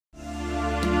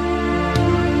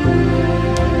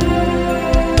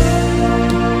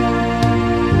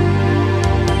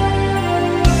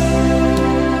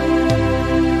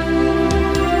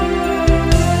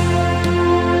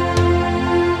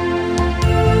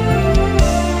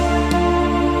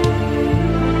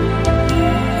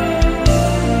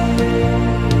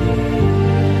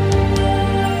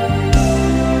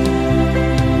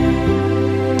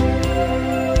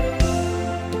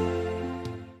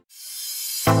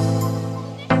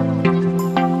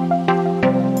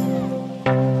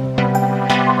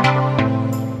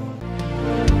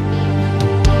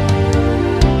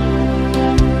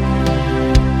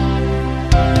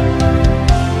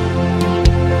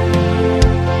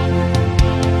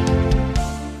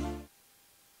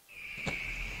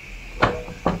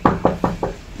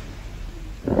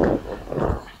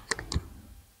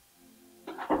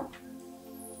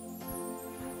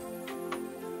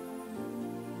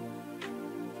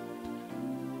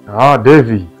Ah,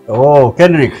 Devi. Oh,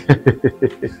 Kendrick.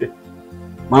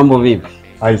 Mambo vipi?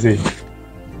 Aise.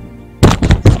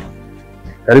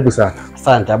 Karibu sana.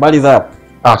 Asante. Habari za hapo?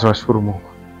 Tunashukuru Mungu.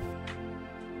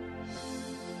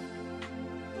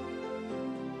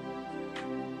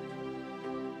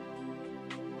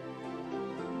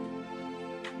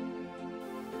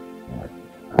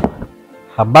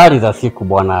 Habari za siku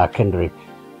bwana Kendrick.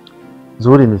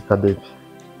 Nzuri Mr. Devi.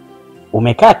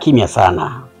 Umekaa kimya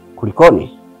sana.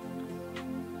 Kulikoni?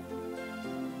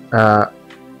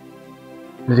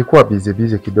 Nilikuwa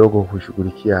busy kidogo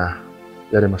kushughulikia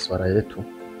yale masuala yetu,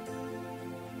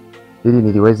 ili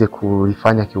niliweze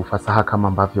kulifanya kiufasaha kama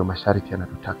ambavyo masharti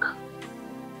yanatutaka.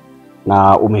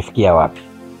 Na umefikia wapi?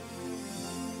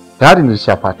 Tayari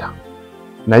nilishapata.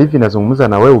 Na hivi nazungumza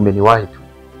na wewe umeniwahi tu.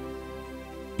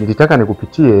 Nilitaka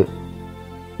nikupitie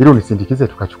ili unisindikize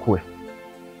tukachukue.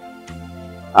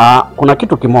 Kuna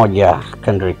kitu kimoja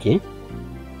Kendrick.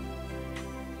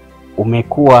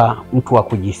 Umekuwa mtu wa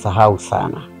kujisahau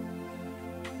sana.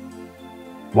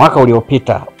 Mwaka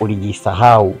uliopita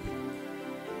ulijisahau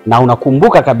na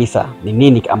unakumbuka kabisa ni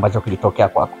nini ambacho kilitokea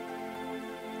kwako.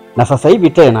 Na sasa hivi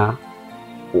tena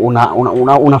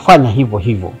unafanya hivyo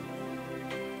hivyo.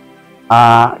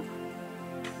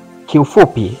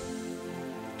 Kiufupi,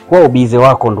 kwa ubize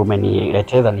wako ndo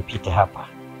umenileteza nipite hapa.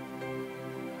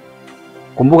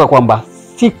 Kumbuka kwamba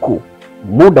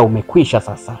muda umekwisha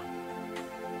sasa.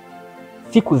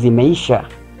 Siku zimeisha.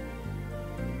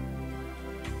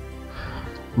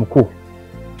 Mkuu,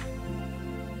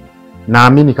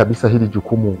 naamini kabisa hili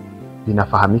jukumu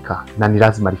linafahamika na ni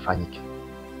lazima lifanyike.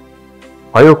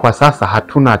 Kwa hiyo kwa sasa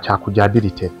hatuna cha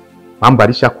kujadili tena. Mambo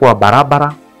alishakuwa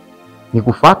barabara, ni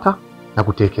kufuata na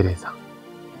kutekeleza.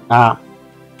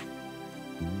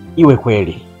 Iwe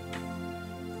kweli.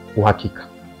 Uhakika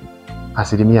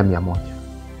 100%.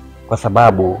 Kwa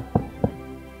sababu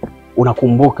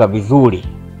unakumbuka vizuri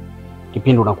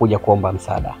kipindi unakuja kuomba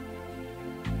msaada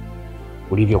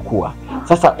ulivyokuwa.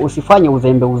 Sasa usifanye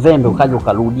uzembe ukaja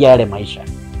ukarudia yale maisha.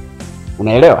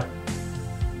 Unaelewa?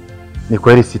 Ni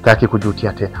kweli sitaki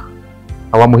kujutia tena.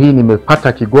 Awamu hii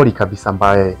nimepata kigoli kabisa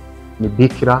ambaye ni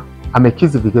bikira,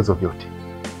 amekizi vigezo vyote.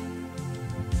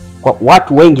 Kwa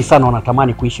watu wengi sana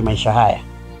wanatamani kuishi maisha haya.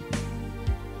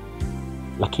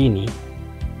 Lakini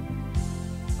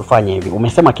tufanye hivi.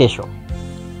 Umesema kesho?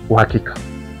 Uhakika.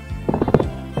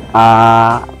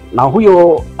 Na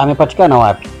huyo amepatikana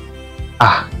wapi?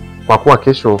 Kwa kuwa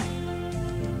kesho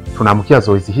tunaamkia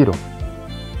zoezi hilo,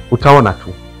 utaona tu.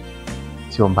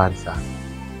 Sio mbali sana.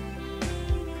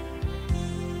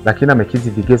 Lakini amekizi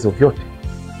vigezo vyote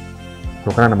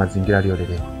kutokana na mazingira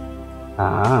aliyolelewa.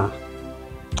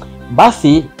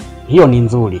 Basi hiyo ni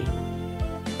nzuri.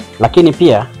 Lakini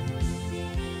pia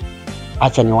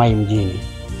acha niwahi mjini.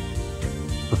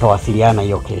 Tutawasiliana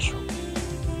hiyo kesho.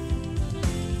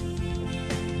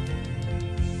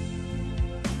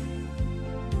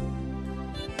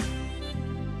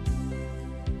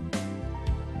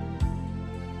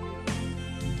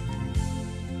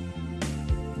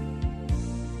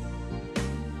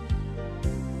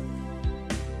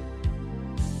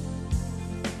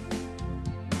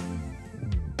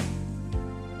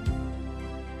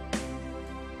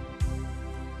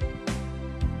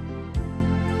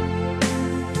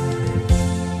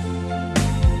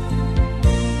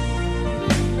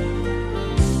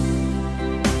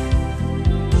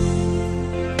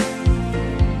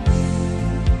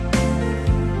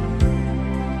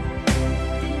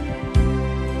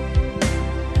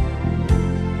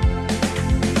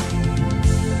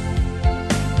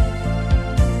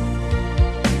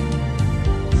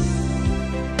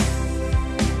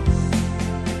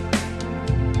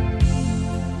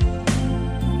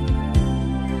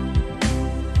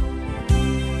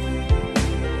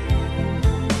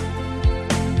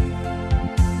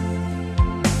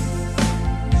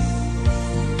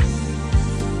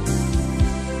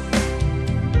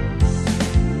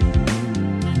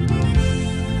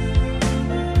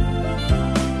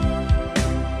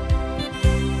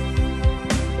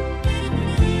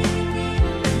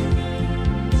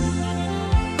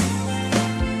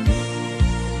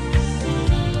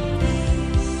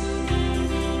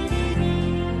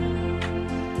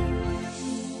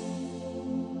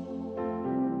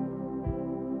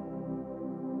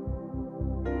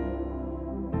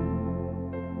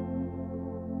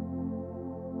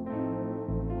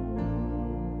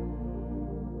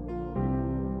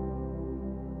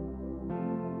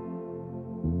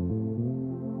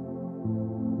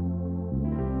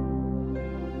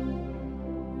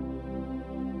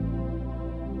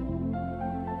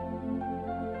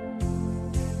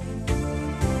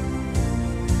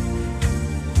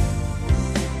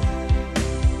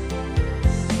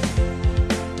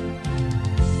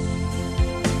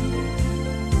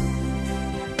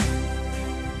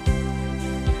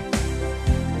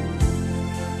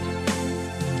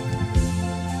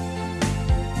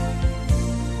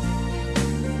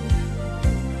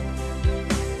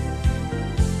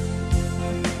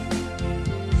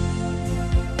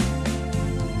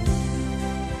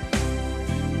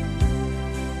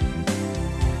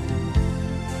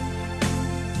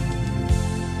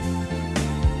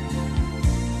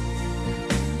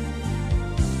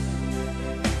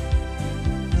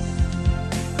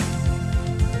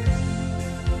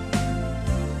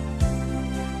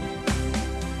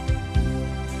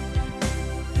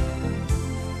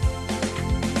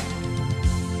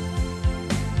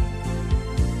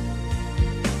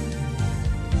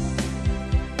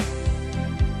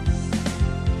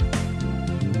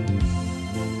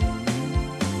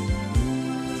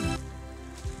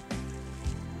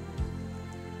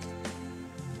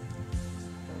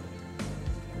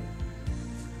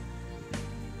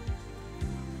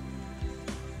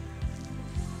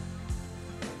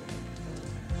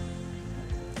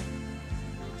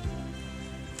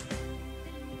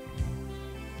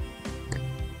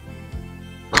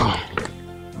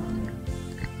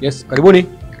 Yes, karibuni.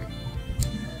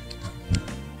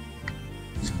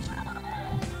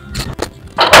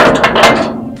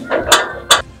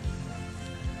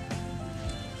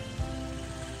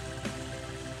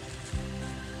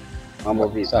 Mambo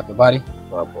vipi? Safi, habari?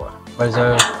 Poa. Habari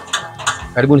za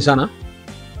karibuni sana.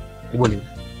 Karibuni.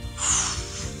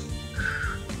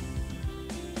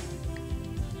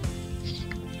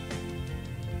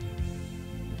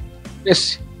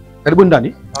 Yes. Karibuni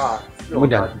ndani. Karibuni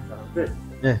ndani.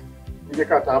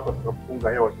 Ningekaa hapa tukapunga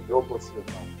hewa kidogo sio?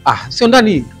 Sio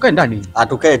ndani, tukae ndani.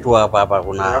 Tukae tu hapa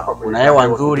kuna hewa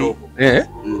nzuri.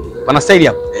 Pana style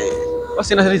hapa.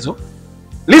 Basi na hizo.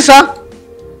 Lisa.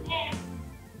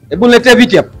 Hebu niletee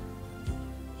viti hapa.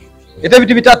 Leta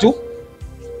viti vitatu.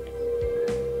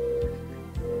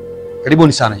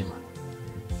 Karibuni sana jamani.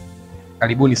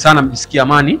 Karibuni sana, mjisikie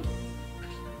amani.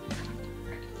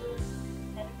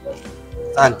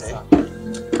 Asante.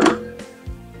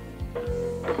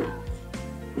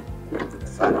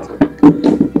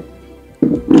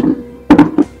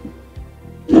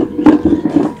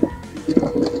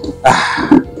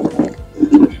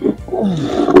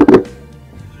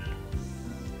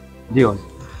 Ndio.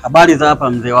 Habari za hapa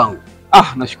mzee wangu?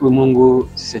 Nashukuru Mungu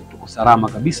sisi tuko salama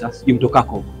kabisa. Sijui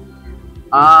mtokako.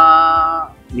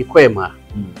 Ni kwema.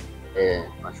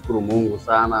 Nashukuru Mungu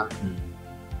sana.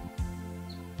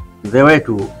 Mzee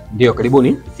wetu, ndio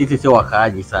karibuni. Sisi sio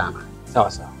wakaaji sana.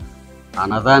 Sawa sawa.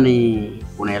 Nadhani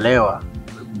unaelewa,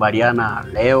 tukubaliana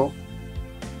leo.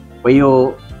 Kwa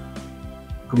hiyo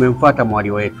tumemfuata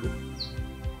mwali wetu.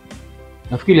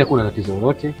 Nafikiri hakuna tatizo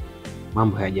lolote.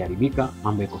 Mambo hayajaribika,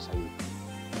 mambo yako sahihi.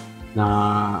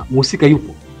 Na mhusika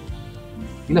yupo.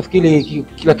 Nafikiri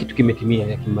kila kitu kimetimia,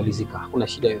 yakimalizika. Hakuna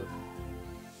shida yoyote.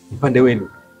 Upande wenu.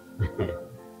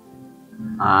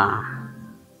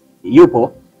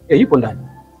 Yupo? Yupo ndani.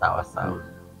 Sawa.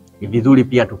 Ni vizuri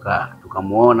pia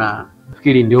tukamuona.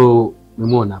 Nafikiri ndio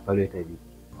umemwona hapa leo hivi.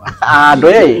 Ndio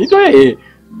yeye. Ndio yeye.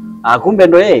 Kumbe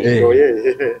ndio yeye. Ndio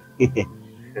yeye.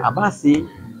 Basi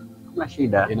kuna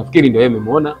shida. Nafikiri ndio yeye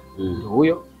umemwona. Ndio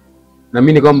huyo. Na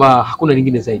mimi ni kwamba hakuna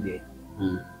lingine zaidi.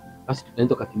 Basi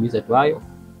tutaanza kutimiza tu hayo.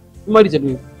 Tumalize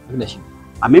tu, hakuna shida.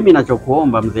 Mimi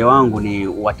ninachokuomba mzee wangu ni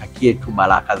uwatakie tu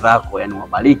baraka zako, yani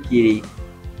wabariki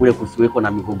kule kusiweko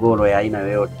na migogoro ya aina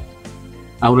yoyote.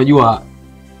 Unajua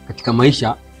katika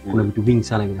maisha kuna vitu vingi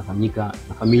sana vinafanyika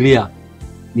na familia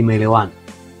ni maelewano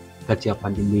kati ya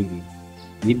pande mbili,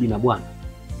 bibi na bwana.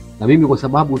 Na mimi kwa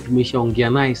sababu tumeshaongea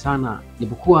naye sana,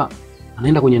 japokuwa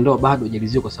anaenda kwenye ndoa bado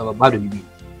hajalizio kwa sababu bado bibi.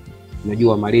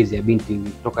 Unajua malezi ya binti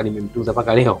toka nimemtunza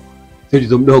mpaka leo sio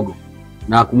tatizo mdogo,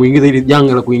 na kumuingiza ile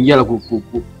janga la kuingia la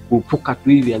kufuka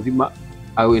tu ili lazima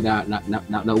awe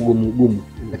na ugumu.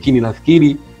 Lakini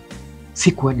nafikiri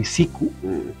siku hadi siku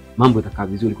mambo yatakaa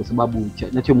vizuri, kwa sababu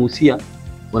ninachomhusia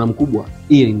bwana mkubwa,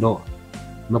 hii ni ndoa.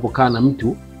 Unapokaa na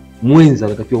mtu mwenza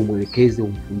unatakiwa umuelekeze,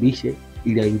 umfundishe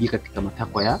ili aingie katika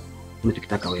matakwa ya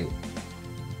unachokitaka wewe.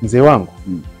 Mzee wangu,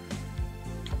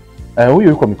 huyu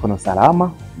yuko mikono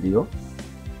salama. Ndio.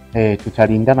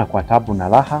 Tutalindana kwa tabu na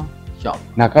raha. Sawa.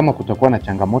 Na kama kutakuwa na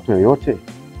changamoto yoyote,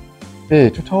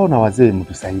 tutaona wazee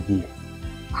mtusaidie.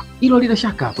 Hilo lina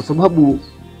shaka, kwa sababu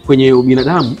kwenye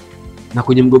ubinadamu na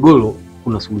kwenye mgogoro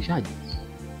kuna suluhishaji.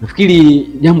 Nafikiri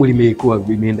jambo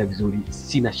limeenda vizuri,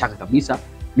 sina shaka kabisa.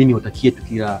 Mimi watakie tu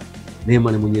kila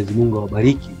neema na Mwenyezi Mungu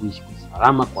awabariki, kuishi kwa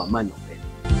salama, kwa amani na upendo.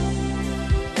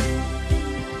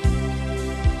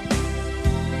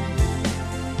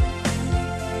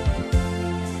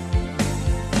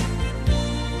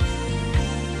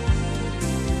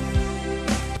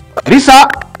 Lisa,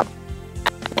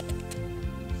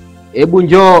 hebu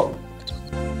njoo.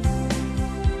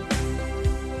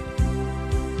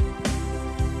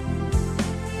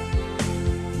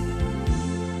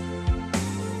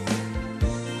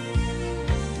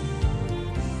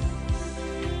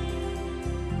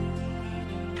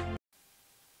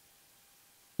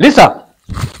 Lisa.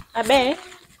 Abe.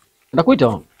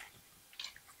 Ndakuita.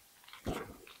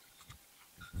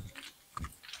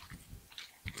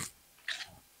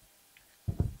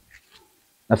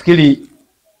 Nafikiri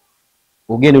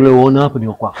ugeni ule uona hapo ni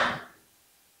wako.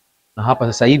 Na hapa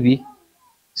sasa hivi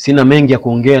sina mengi ya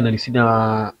kuongea na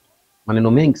sina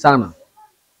maneno mengi sana.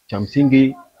 Cha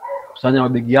msingi kusanya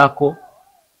mabegi yako,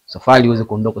 safari iweze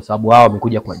kuondoka, sababu hao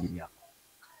wamekuja kwa ajili yako.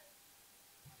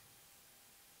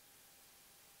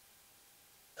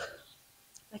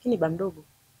 Lakini ba mdogo,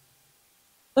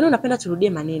 kwani unapenda turudie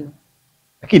maneno?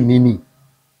 Lakini nini?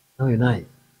 Naye.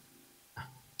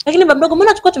 Lakini ba mdogo,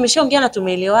 mbona tukao tumeshaongea na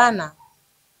tumeelewana?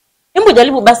 Hebu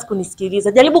jaribu basi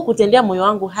kunisikiliza, jaribu kutendea moyo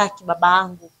wangu haki baba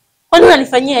yangu. Kwani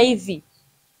unanifanyia hivi?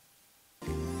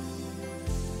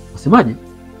 Unasemaje?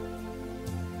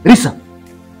 Lisa,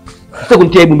 sasa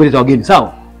kunitia aibu mbele za wageni,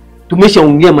 sawa?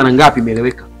 Tumeshaongea mara ngapi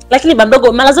imeeleweka? Lakini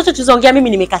bamdogo, mara zote tulizoongea mimi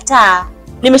nimekataa.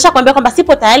 Nimeshakwambia kwamba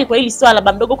sipo tayari kwa hili swala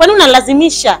bamdogo. Kwa nini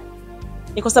unalazimisha?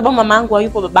 Ni kwa sababu mama yangu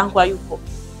hayupo, baba yangu hayupo.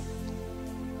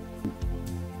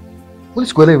 Mbona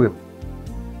sikuelewi wewe?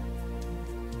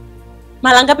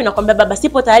 Mara ngapi nakwambia baba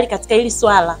sipo tayari katika hili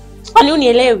swala? Kwa nini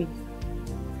unielewi?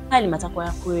 Hali matakwa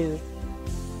yako wewe.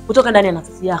 Kutoka ndani ya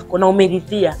nafsi yako na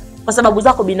umeridhia. Kwa sababu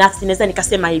zako binafsi naweza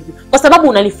nikasema hivyo. Kwa sababu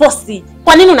unaniforce.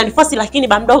 Kwa nini unaniforce lakini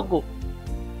bamdogo?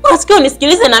 Unasikia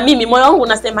unisikilize na mimi, moyo wangu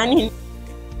unasema nini?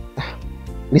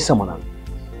 Lisa mwanangu,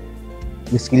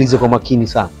 nisikilize kwa makini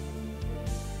sana.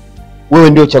 Wewe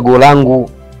ndio chaguo langu,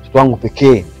 mtoto wangu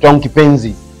pekee, mtoto wangu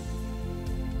kipenzi.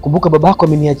 Kumbuka babako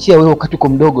ameniachia wewe wakati uko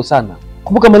mdogo sana.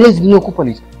 Kumbuka malezi niliyokupa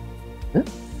Lisa.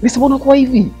 Lisa, mbona kwa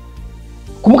hivi?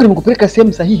 Kumbuka nimekupeleka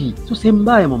sehemu sahihi, sio sehemu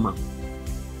mbaya mama.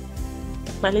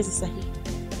 Malezi sahihi.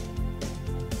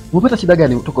 Umepata shida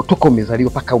gani toka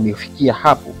umezaliwa mpaka umefikia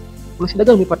hapo? Una shida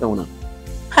gani umepata una?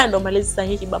 Haya ndo malezi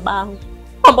sahihi babangu.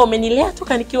 Kwamba umenilea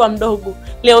toka nikiwa mdogo.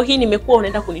 Leo hii nimekuwa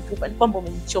unaenda kunitupa. Ni kwamba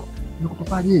umenichoka.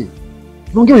 Nimekutupaje?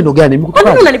 Unaongea neno gani? Nimekutupaje?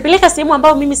 Kwa nini unanipeleka sehemu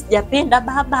ambayo mimi sijapenda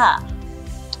baba?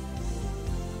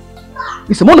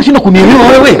 Lisa, mbona unashinda kunielewa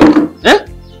wewe? Mbona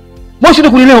unashinda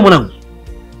kunielewa mwanangu?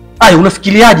 Aya,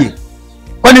 unafikiriaje?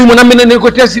 Kwani huyu mwanamume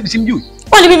nilikotea simjui?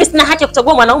 Kwani mimi sina haki ya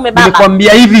kuchagua mwanaume baba?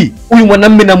 Nimekwambia hivi, huyu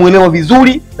mwanamume namuelewa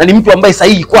vizuri na ni mtu ambaye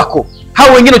sahihi kwako.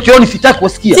 Hao wengine ukioni sitaki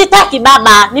kusikia. Sitaki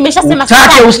baba, nimeshasema sitaki.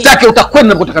 Utake usitake utakwenda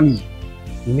ninapotaka mimi.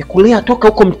 Nimekulea toka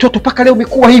huko mtoto mpaka leo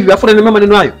umekuwa hivi, afu unaniambia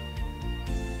maneno hayo.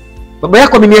 Baba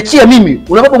yako ameniachia mimi.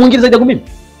 Una baba mwingine zaidi yangu mimi?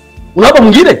 Una baba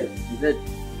mwingine?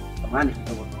 Samahani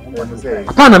kidogo.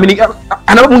 Hapana, mimi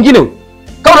ana baba mwingine huyo.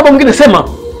 Kama una baba mwingine sema.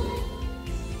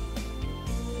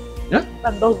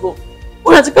 Badogo,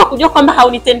 unatakiwa kujua kwamba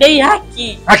haunitendei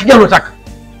haki. Haki gani unataka?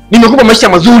 Nimekupa maisha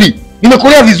mazuri,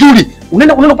 nimekulea vizuri.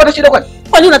 Unaenda kupata shida kwani?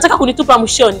 Kwani unataka kunitupa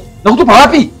mwishoni? Na kutupa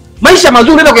wapi? Maisha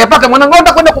mazuri unaenda kuyapata mwanangu,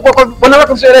 unataka kwenda kwa bwana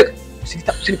wako msieleka.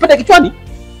 Usinipende kichwani.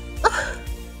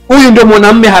 Huyu ndio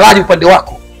mwanamume halali upande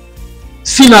wako.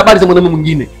 Sina habari za mwanamume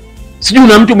mwingine. Sijui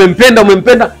una mtu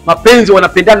umempenda, mapenzi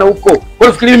wanapendana huko. Wewe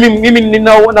unafikiri mimi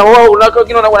nina na wao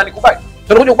wengine wananikubali?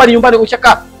 Tunakuja kubali nyumbani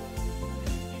ushakaa.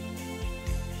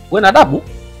 Wewe na adabu?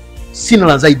 Sina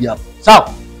la zaidi hapo. Sawa?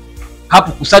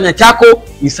 Hapo kusanya chako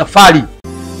ni safari.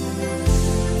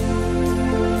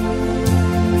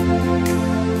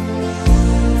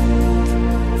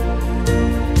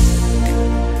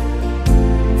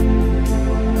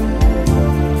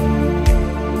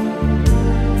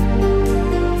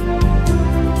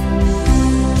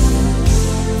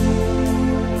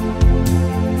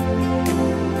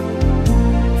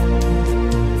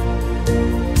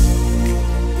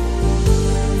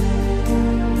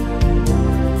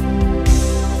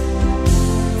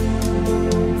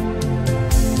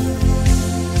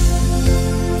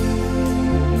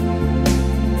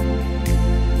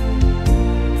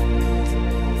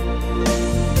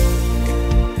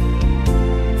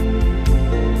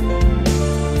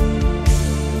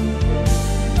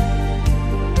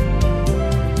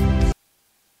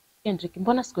 Kendrick,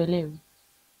 mbona sikuelewi?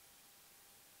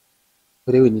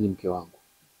 Wewe nini mke wangu?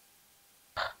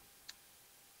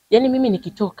 Yaani mimi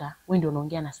nikitoka, wewe ndio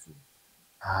unaongea na simu.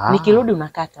 Nikirudi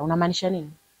unakata, unamaanisha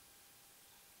nini?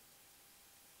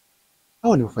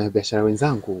 Hao ni wafanyabiashara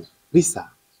wenzangu. Lisa,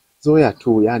 zoea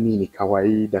tu, yani ni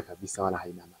kawaida kabisa wala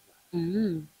haina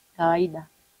madhara. Kawaida.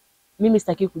 Mimi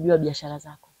sitaki kujua biashara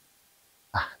zako.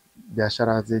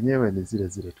 Biashara zenyewe ni zile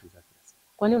zile tu za kila siku.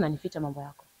 Kwa nini unanificha mambo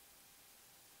yako?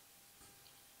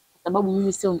 Sababu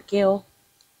mimi sio mkeo,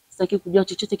 sitaki kujua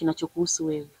chochote kinachokuhusu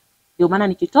wewe. Ndio maana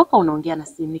nikitoka unaongea na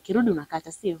simu, nikirudi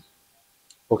unakata, sio?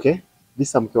 Okay,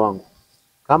 Lisa mke wangu.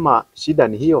 Kama shida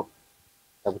ni hiyo,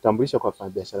 nitakutambulisha kwa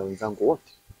wafanyabiashara wenzangu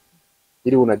wote.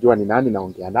 Ili unajua ni nani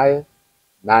naongea naye,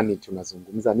 nani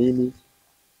tunazungumza nini.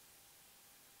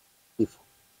 Hivyo.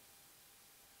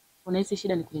 Unahisi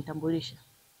shida ni kunitambulisha?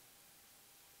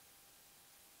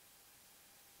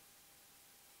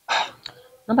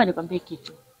 Naomba nikwambie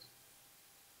kitu.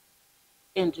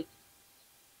 Kendrick,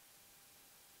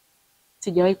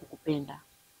 sijawahi kukupenda.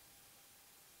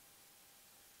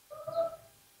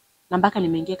 Na mpaka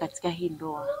nimeingia katika hii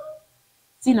ndoa,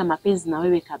 sina mapenzi na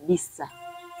wewe kabisa.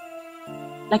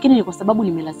 Lakini ni kwa sababu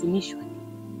nimelazimishwa.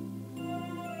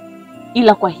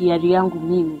 Ila kwa hiari yangu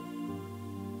mimi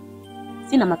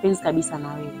sina mapenzi kabisa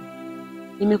na wewe.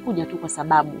 Nimekuja tu kwa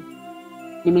sababu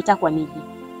nimetakwa nije.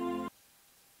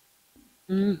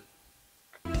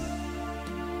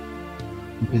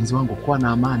 Mpenzi wangu, kuwa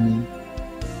na amani.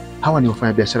 Hawa ni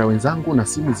wafanyabiashara wenzangu na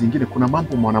simu zingine kuna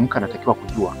mambo mwanamke anatakiwa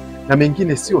kujua. Na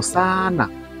mengine sio sana.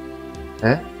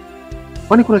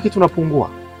 Kwani kuna kitu unapungua?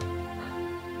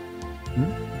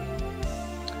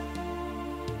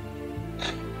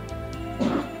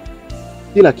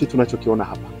 Kila kitu unachokiona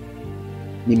hapa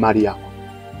ni mali yako.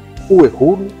 Uwe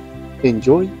huru,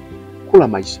 enjoy, kula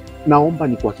maisha. Naomba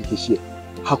nikuhakikishie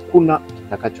hakuna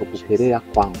kitakachokupelea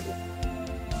kwangu.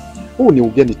 Huu ni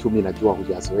ugeni tu, mimi najua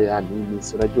hujazoea nini,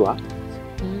 si unajua?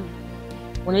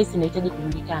 Unahisi nahitaji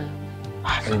kujulikana?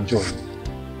 Enjoy.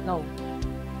 No.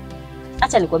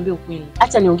 Acha nikwambie ukweli.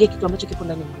 Acha niongee kitu ambacho kipo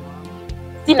ndani ya moyo wangu.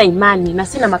 Sina imani na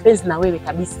sina mapenzi na wewe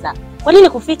kabisa. Kwa nini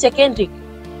kufiche Kendrick?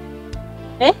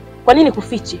 Kwa nini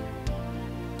kufiche?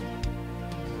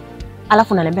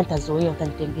 Alafu unaniambia nitazoea,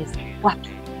 utanitembeza. Wapi?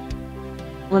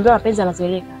 Unaniambia mapenzi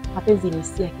yanazoeleka. Mapenzi ni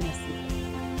hisia kila siku.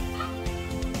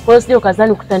 Kwa hiyo sio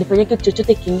kazani utanifanyia kitu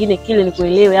chochote kingine kile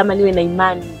nikuelewe ama niwe na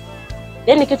imani.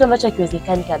 Yaani kitu ambacho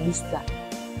hakiwezekani kabisa.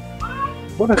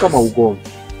 Mbona kama ugomvi?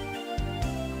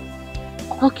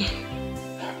 Okay.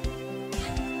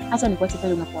 Acha nikuache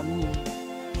pale unapoamini.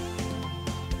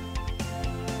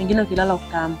 Pengine ukilala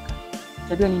ukaamka,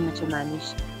 utajua nini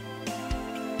ninachomaanisha.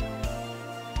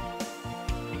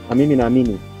 Na mimi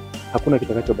naamini hakuna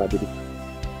kitakachobadilika.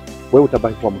 Wewe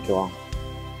utabaki kwa mke wangu.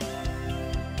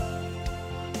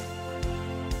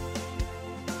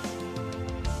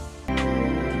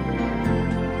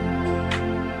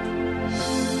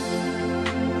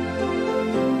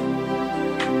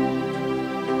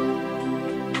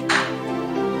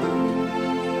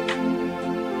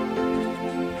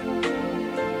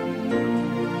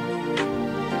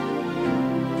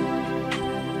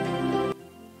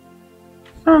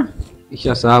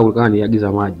 Ishasahau kama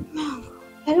niagiza maji.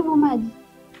 Karibu maji.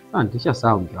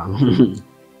 Nishasahau mke wangu.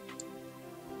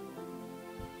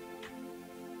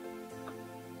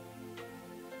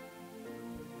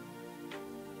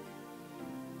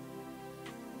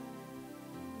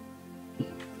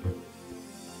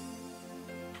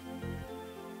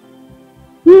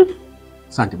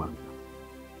 Asante bwana.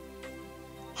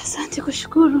 Asante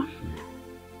kushukuru.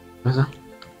 Sasa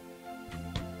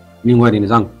mimi ngoja nini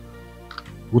zangu.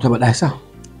 Baadaye sawa?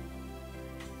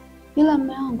 Ila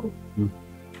mume wangu,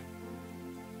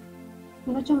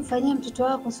 unachomfanyia mtoto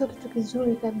wako sio kitu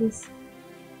kizuri kabisa.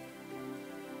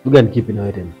 Lugha ni kipi na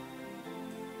wewe tena?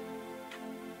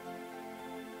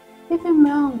 Hivi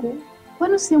mume wangu,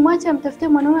 kwani usimwache amtafute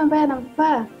mwanaume ambaye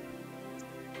anamfaa?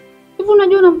 Hivi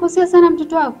unajua unamkosea sana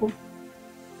mtoto wako?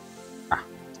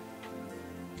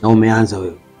 Na umeanza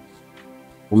wewe.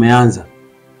 Umeanza.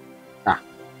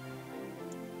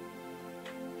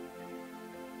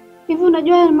 Hivi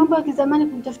unajua ni mambo ya kizamani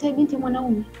kumtafutia binti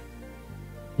mwanaume?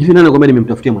 Hivi nani anakuambia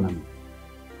nimemtafutia mwanaume?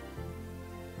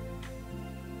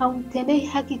 Haumtendei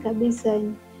haki kabisa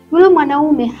yani. Yule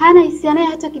mwanaume hana hisia naye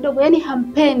hata kidogo, yani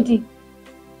hampendi.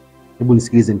 Hebu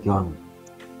nisikilize mke wangu.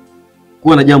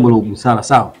 Kuwa na jambo la busara,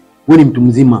 sawa? Wewe ni mtu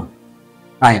mzima.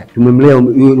 Haya, tumemlea,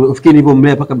 ufikiri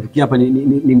nilivyomlea mpaka mfikia hapa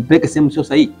nimpeleke sehemu sio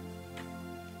sahihi?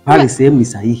 Pale sehemu ni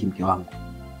sahihi mke wangu.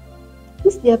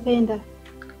 Mimi sijapenda.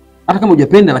 Hata kama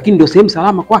hujapenda lakini ndio sehemu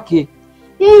salama kwake.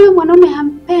 Yeye mwanaume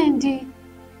hampendi.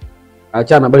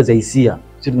 Achana habari za hisia.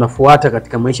 Sisi tunafuata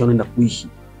katika maisha unaenda kuishi.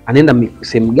 Anaenda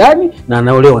sehemu gani na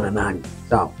anaolewa na nani?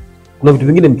 Sawa. Kuna vitu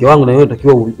vingine mke wangu na wewe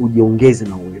unatakiwa ujiongeze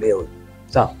na uelewe.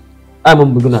 Sawa. Haya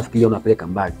mambo mengine nafikiria unapeleka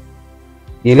mbali.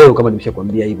 Nielewe kama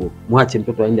nimeshakwambia hivyo. Mwache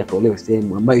mtoto aende akaolewe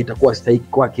sehemu ambayo itakuwa stahiki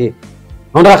kwake.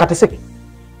 Naondoka kateseke.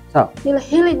 Sawa. Ila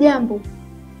hili jambo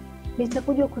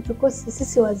litakuja kutukosa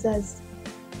sisi wazazi.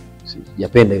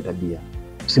 Sijapenda hiyo tabia.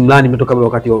 Usimlani mtoto kabla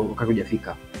wakati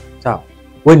hujafika. Sawa?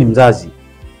 Wewe ni mzazi.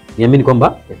 Niamini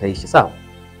kwamba yataisha, sawa?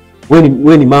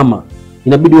 Wewe ni mama.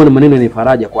 Inabidi uone maneno yenye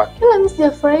faraja kwake. Ila mimi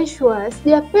sijafurahishwa,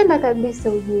 sijapenda kabisa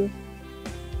ujue.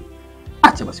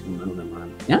 Acha basi kununua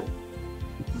maana.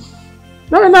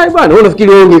 Naye bwana, wewe unafikiri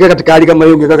wewe ungekaa katika hali kama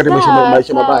hiyo ungekaa katika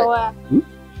maisha mabaya?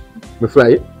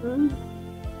 Umefurahi?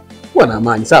 Kuwa na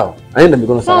amani, sawa? Aenda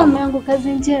mikono salama. Sawa yangu,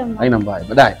 kazi njema. Haina mbaya.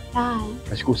 Baadaye. Bye.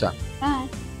 Nashukuru sana. Bye.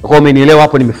 Kwa kuwa umenielewa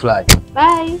hapo nimefurahi.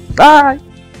 Bye. Bye.